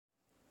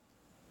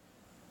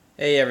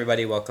Hey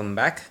everybody, welcome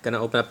back.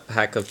 Gonna open up a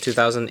pack of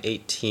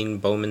 2018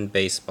 Bowman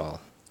Baseball,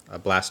 a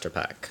blaster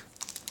pack.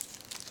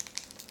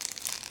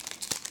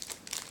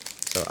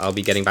 So I'll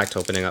be getting back to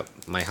opening up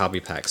my hobby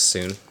packs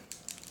soon.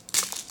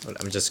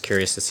 I'm just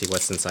curious to see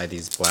what's inside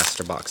these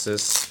blaster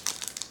boxes.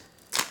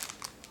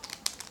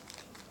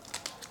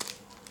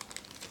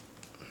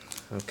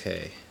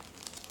 Okay.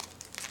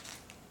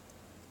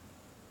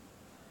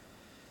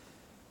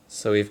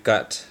 So we've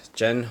got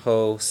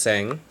Jen-Ho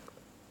Tseng,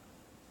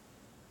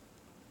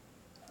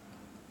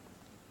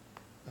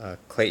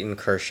 Clayton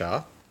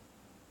Kershaw.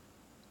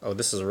 Oh,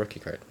 this is a rookie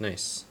card.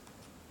 Nice.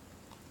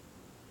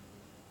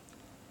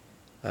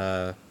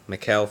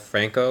 Maikel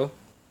Franco,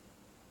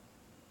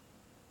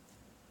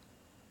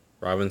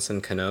 Robinson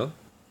Cano,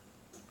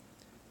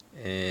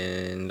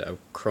 and a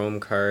chrome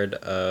card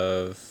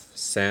of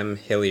Sam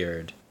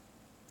Hilliard.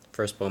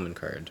 First Bowman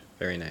card.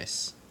 Very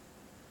nice.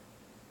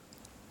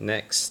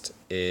 Next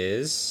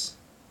is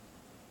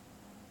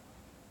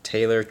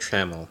Taylor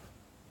Trammell.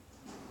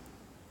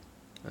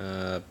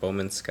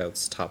 Bowman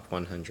Scouts Top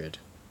 100.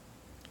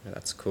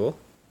 That's cool.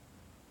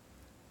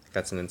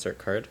 That's an insert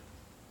card.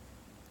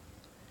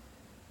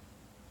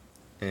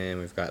 And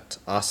we've got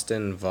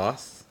Austin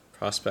Voth,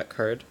 prospect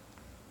card.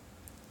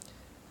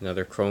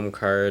 Another chrome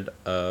card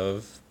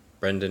of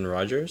Brendan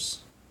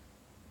Rodgers.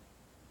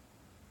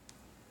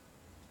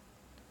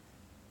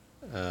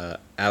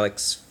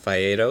 Alex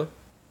Faedo,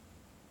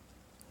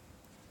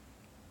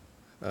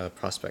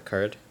 prospect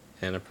card.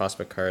 And a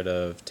prospect card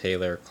of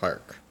Taylor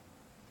Clark.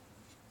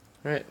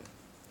 Alright.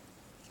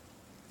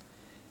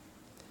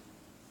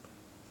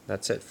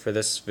 That's it for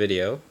this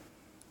video.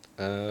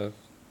 Yeah,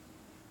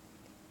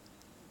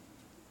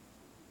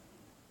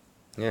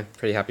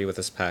 pretty happy with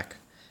this pack.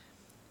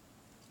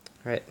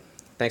 Alright,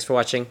 thanks for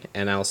watching,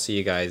 and I'll see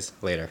you guys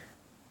later.